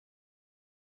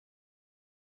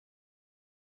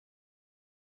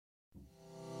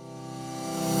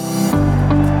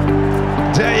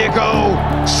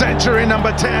Century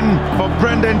number 10 for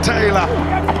Brendan Taylor.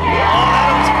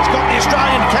 It's got the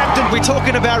Australian captain. We're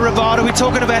talking about Rivaldo. We're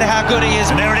talking about how good he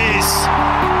is. And there it is.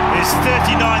 His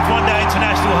 39th one-day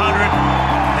international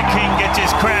 100. The King gets his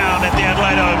crown at the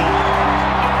Adelaide Oval.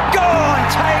 Gone,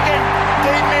 taken,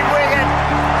 deep mid-wicket.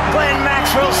 Glenn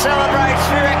Maxwell celebrates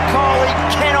Virat Kohli.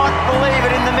 Cannot believe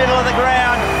it in the middle of the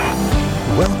ground.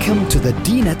 Welcome to the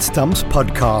Dean at Stumps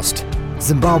podcast,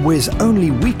 Zimbabwe's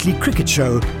only weekly cricket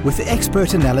show with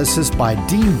expert analysis by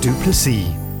Dean du Plessis.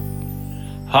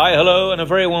 Hi, hello, and a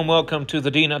very warm welcome to the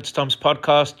Dean at Stumps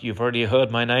podcast. You've already heard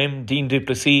my name, Dean du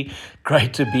Plessis.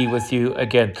 Great to be with you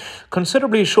again.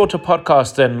 Considerably shorter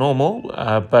podcast than normal,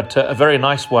 but a very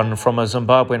nice one from a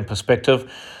Zimbabwean perspective,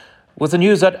 with the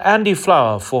news that Andy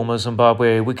Flower, former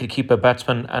Zimbabwe wicketkeeper,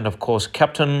 batsman, and of course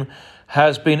captain,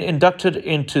 has been inducted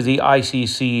into the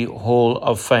ICC Hall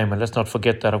of Fame. And let's not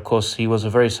forget that, of course, he was a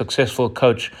very successful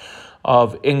coach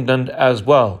of England as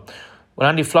well. Well,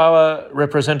 Andy Flower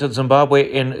represented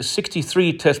Zimbabwe in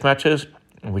 63 test matches,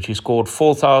 in which he scored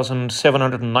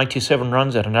 4,797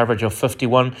 runs at an average of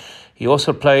 51. He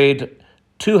also played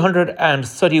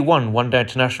 231 one-day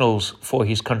internationals for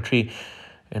his country,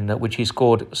 in which he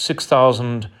scored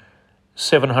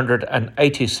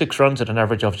 6,786 runs at an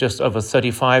average of just over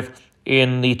 35.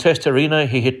 In the Test arena,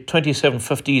 he hit 27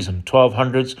 50s and 12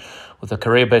 hundreds with a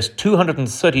career best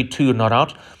 232 not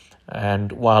out.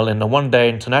 And while in the one-day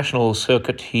international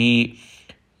circuit, he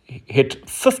hit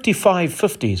 55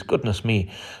 50s, goodness me,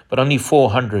 but only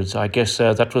 400s. I guess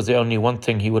that was the only one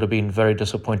thing he would have been very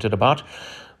disappointed about,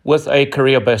 with a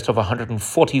career best of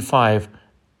 145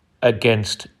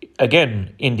 against,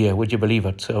 again, India, would you believe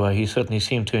it? So he certainly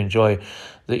seemed to enjoy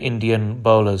the Indian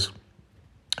bowlers.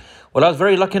 Well, I was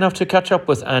very lucky enough to catch up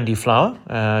with Andy Flower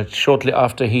shortly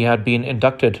after he had been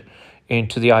inducted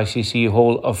into the ICC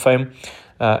Hall of Fame.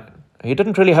 He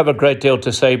didn't really have a great deal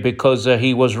to say because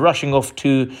he was rushing off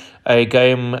to a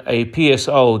game, a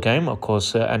PSL game. Of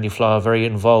course, Andy Flower very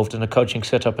involved in the coaching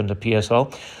setup in the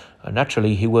PSL.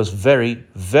 Naturally, he was very,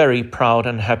 very proud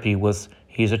and happy with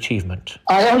his achievement.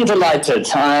 I am delighted.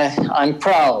 I'm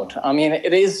proud. I mean,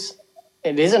 it is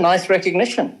a nice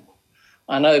recognition.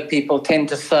 I know people tend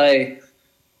to say,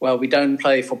 well, we don't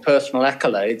play for personal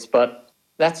accolades, but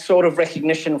that sort of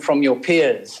recognition from your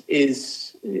peers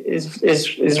is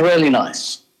really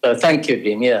nice. So thank you,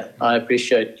 Dean. Yeah, I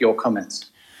appreciate your comments.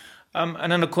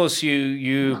 And then, of course,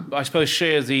 you I suppose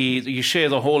share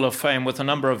the Hall of Fame with a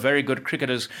number of very good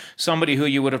cricketers. Somebody who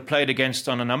you would have played against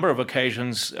on a number of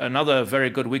occasions. Another very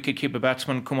good wicketkeeper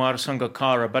batsman, Kumar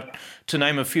Sangakkara. But to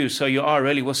name a few, so you are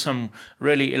really with some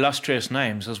really illustrious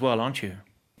names as well, aren't you?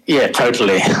 Yeah,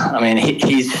 totally. I mean,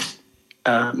 he's.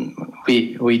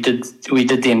 We did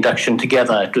the induction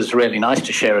together. It was really nice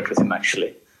to share it with him,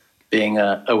 actually, being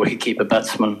a wicketkeeper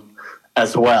batsman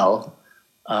as well.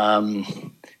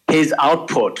 His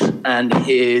output and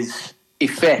his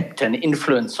effect and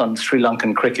influence on Sri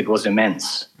Lankan cricket was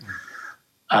immense.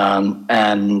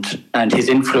 And his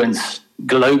influence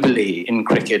globally in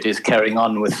cricket is carrying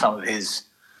on with some of his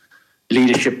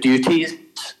leadership duties,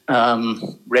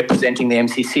 representing the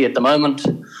MCC at the moment.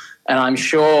 And I'm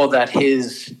sure that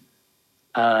his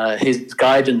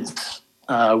guidance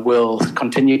will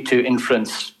continue to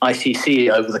influence ICC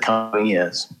over the coming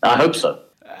years. I hope so.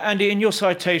 Andy, in your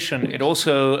citation, it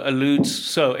also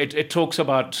alludes, it talks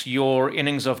about your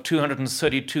innings of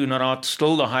 232 not out,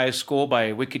 still the highest score by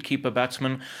a wicketkeeper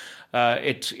batsman.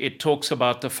 It talks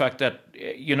about the fact that,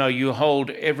 you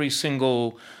hold every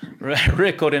single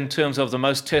record in terms of the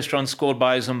most test runs scored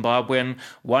by a Zimbabwean,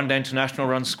 one-day international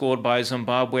runs scored by a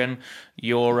Zimbabwean,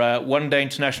 your one-day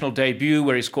international debut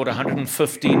where he scored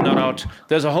 115 not out.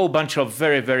 There's a whole bunch of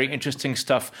very, very interesting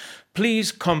stuff.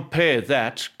 Please compare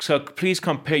that. So please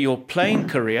compare your playing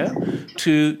career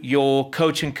to your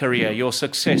coaching career, your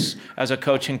success as a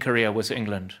coaching career with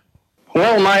England.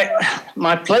 Well,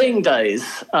 my playing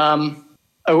days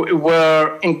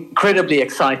were incredibly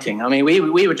exciting. I mean,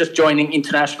 we were just joining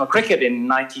international cricket in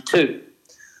 '92,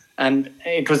 and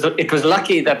it was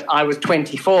lucky that I was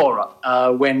 24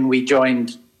 when we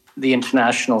joined the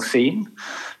international scene,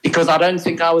 because I don't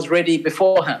think I was ready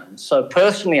beforehand. So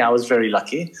personally, I was very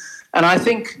lucky, and I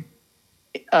think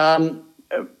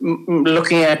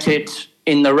looking at it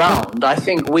in the round, I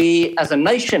think we as a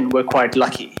nation were quite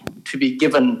lucky to be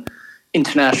given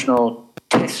international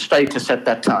test status at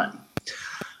that time.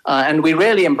 And we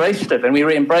really embraced it, and we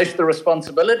embraced the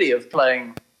responsibility of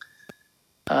playing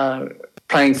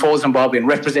for Zimbabwe and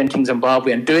representing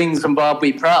Zimbabwe and doing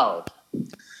Zimbabwe proud.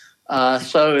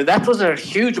 So that was a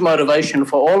huge motivation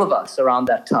for all of us around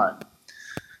that time.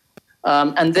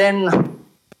 And then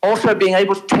also being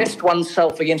able to test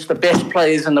oneself against the best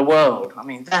players in the world. I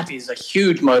mean, that is a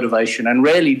huge motivation and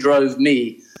really drove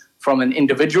me from an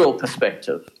individual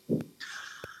perspective.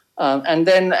 And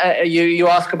then you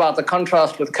ask about the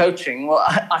contrast with coaching. Well,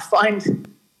 I find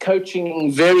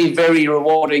coaching very, very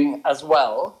rewarding as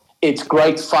well. It's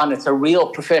great fun. It's a real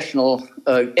professional,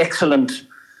 excellent,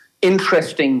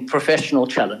 interesting professional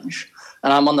challenge.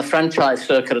 And I'm on the franchise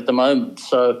circuit at the moment,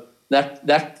 so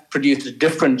that produces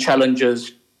different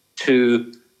challenges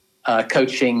to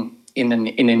coaching with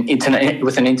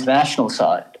an international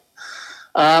side.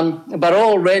 But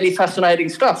all really fascinating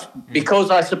stuff because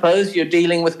I suppose you're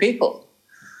dealing with people.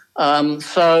 Lots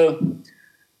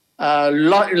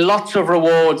of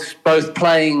rewards, both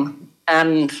playing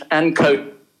and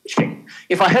coaching.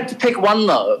 If I had to pick one,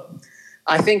 though,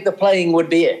 I think the playing would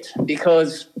be it,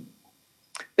 because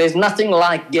there's nothing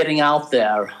like getting out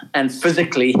there and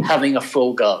physically having a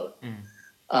full go,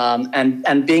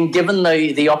 and being given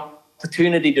the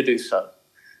opportunity to do so,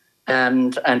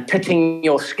 and pitting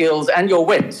your skills and your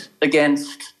wit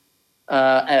against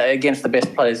the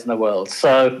best players in the world.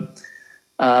 So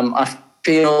I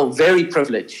feel very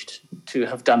privileged to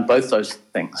have done both those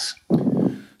things.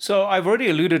 So I've already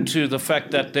alluded to the fact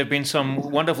that there have been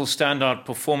some wonderful standout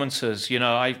performances. You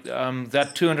know,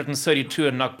 that 232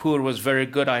 in Nagpur was very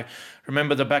good. I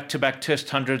remember the back-to-back Test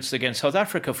hundreds against South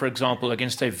Africa, for example,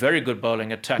 against a very good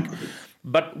bowling attack.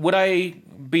 But would I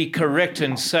be correct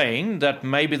in saying that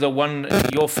maybe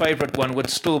your favourite one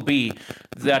would still be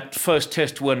that first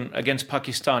Test win against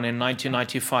Pakistan in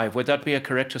 1995? Would that be a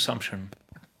correct assumption?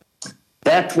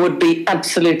 That would be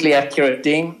absolutely accurate,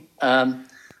 Dean.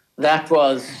 That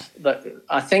was,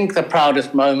 I think, the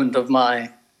proudest moment of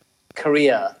my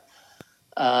career,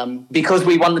 because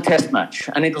we won the Test match,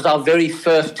 and it was our very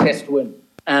first Test win,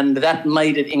 and that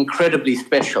made it incredibly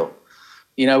special.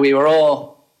 You know, we were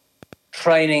all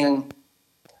training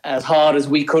as hard as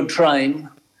we could train,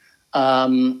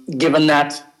 given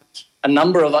that a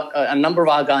number of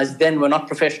our guys then were not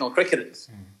professional cricketers,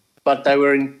 but they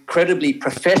were incredibly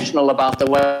professional about the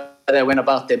way they went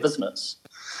about their business.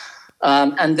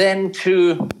 And then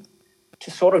to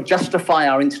sort of justify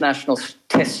our international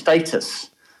Test status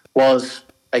was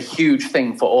a huge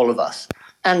thing for all of us.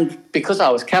 And because I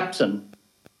was captain,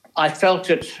 I felt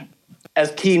it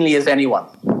as keenly as anyone.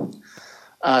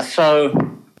 So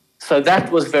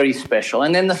that was very special.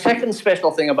 And then the second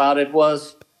special thing about it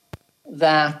was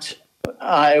that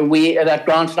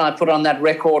Grant and I put on that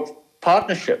record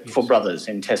partnership for brothers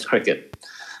in Test cricket.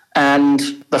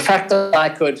 And the fact that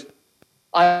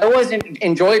I always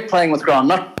enjoyed playing with Grant,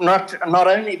 not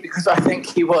only because I think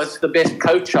he was the best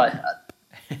coach I had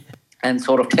and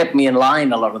sort of kept me in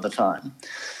line a lot of the time.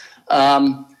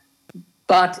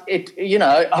 But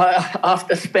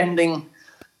after spending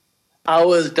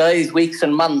hours, days, weeks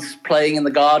and months playing in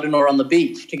the garden or on the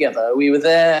beach together, we were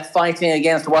there fighting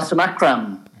against Wasim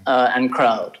Akram and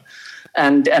crowd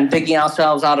and digging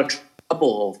ourselves out of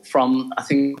trouble from, I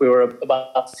think we were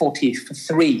about 40 for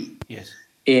 3. Yes.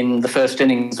 In the first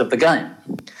innings of the game.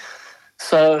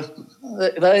 So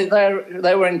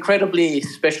they were incredibly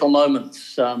special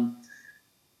moments,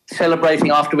 celebrating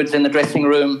afterwards in the dressing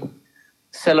room,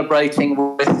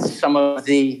 celebrating with some of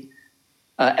the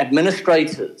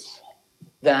administrators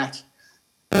that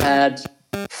had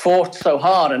fought so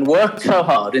hard and worked so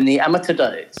hard in the amateur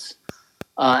days,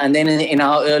 and then in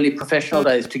our early professional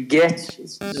days to get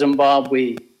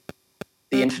Zimbabwe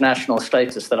the international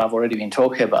status that I've already been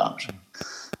talking about.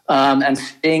 And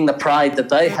seeing the pride that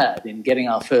they had in getting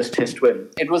our first Test win.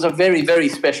 It was a very, very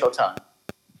special time.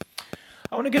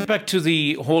 I want to get back to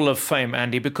the Hall of Fame,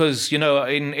 Andy, because, you know,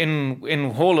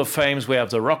 in Hall of Fames, we have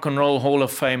the Rock and Roll Hall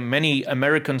of Fame. Many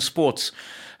American sports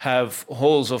have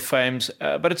halls of fames,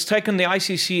 but it's taken the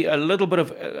ICC a little bit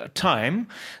of time.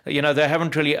 You know, they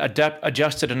haven't really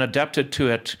adjusted and adapted to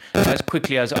it as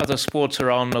quickly as other sports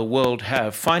around the world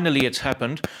have. Finally, it's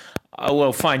happened.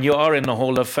 Well, fine, you are in the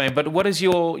Hall of Fame, but what is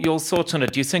your thoughts on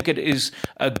it? Do you think it is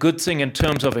a good thing in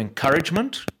terms of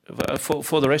encouragement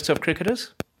for the rest of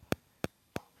cricketers?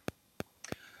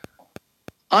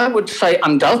 I would say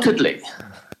undoubtedly.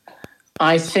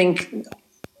 I think,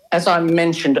 as I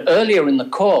mentioned earlier in the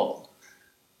call,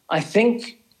 I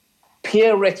think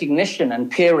peer recognition and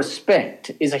peer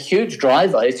respect is a huge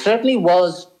driver. It certainly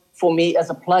was for me as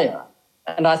a player,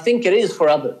 and I think it is for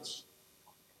others.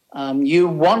 You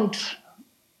want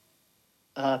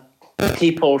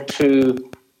people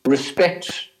to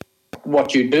respect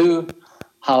what you do,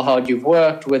 how hard you've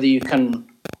worked, whether you can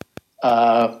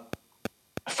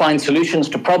find solutions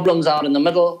to problems out in the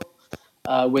middle,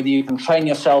 whether you can train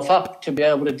yourself up to be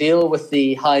able to deal with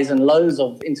the highs and lows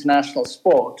of international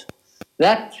sport.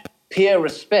 that peer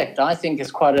respect, I think,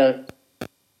 is quite a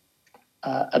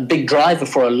big driver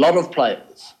for a lot of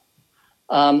players.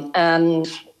 And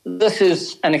this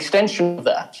is an extension of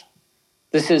that.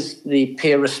 This is the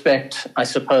peer respect, I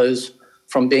suppose,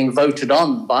 from being voted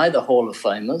on by the Hall of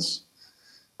Famers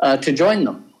to join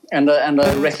them, and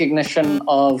a recognition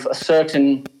of a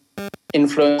certain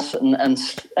influence and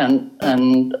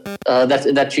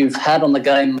that you've had on the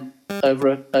game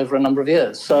over a number of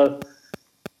years. So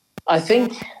I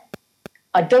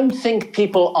don't think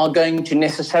people are going to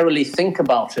necessarily think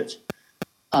about it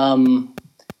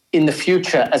in the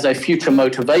future as a future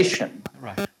motivation.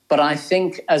 Right. But I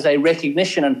think as a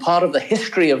recognition and part of the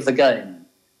history of the game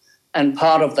and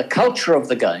part of the culture of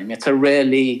the game, it's a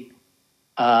really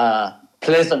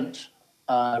pleasant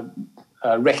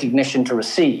recognition to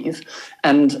receive,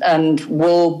 and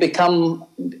will become,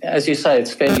 as you say,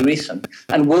 it's fairly recent,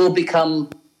 and will become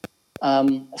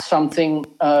something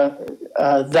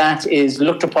that is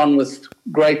looked upon with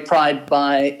great pride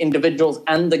by individuals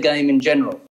and the game in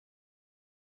general.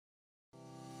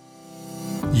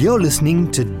 You're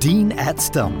listening to Dean at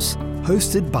Stumps,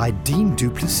 hosted by Dean du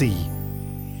Plessis.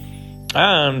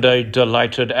 And a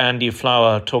delighted Andy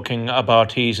Flower talking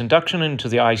about his induction into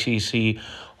the ICC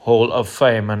Hall of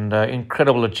Fame, and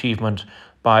incredible achievement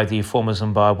by the former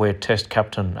Zimbabwe Test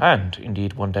captain and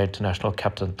indeed one-day international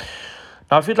captain.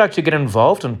 Now, if you'd like to get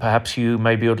involved, and perhaps you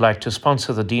maybe would like to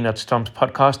sponsor the Dean at Stumps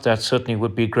podcast, that certainly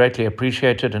would be greatly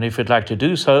appreciated. And if you'd like to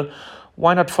do so,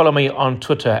 why not follow me on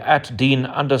Twitter at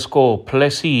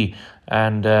Dean_Plessis,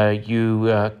 and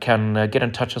you can get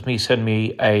in touch with me, send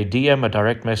me a DM, a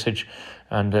direct message,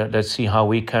 and let's see how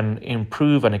we can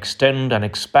improve and extend and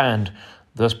expand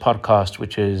this podcast,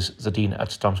 which is the Dean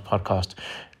at Stumps podcast.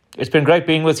 It's been great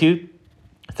being with you.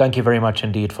 Thank you very much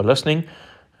indeed for listening.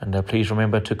 And please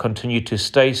remember to continue to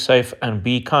stay safe and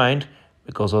be kind,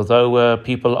 because although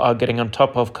people are getting on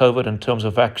top of COVID in terms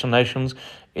of vaccinations,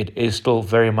 it is still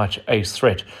very much a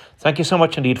threat. Thank you so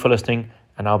much indeed for listening,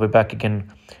 and I'll be back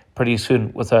again pretty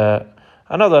soon with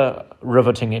another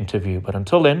riveting interview. But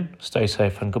until then, stay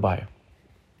safe and goodbye.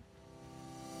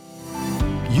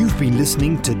 You've been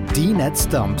listening to Dean at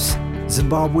Stumps,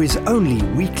 Zimbabwe's only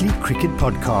weekly cricket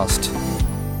podcast.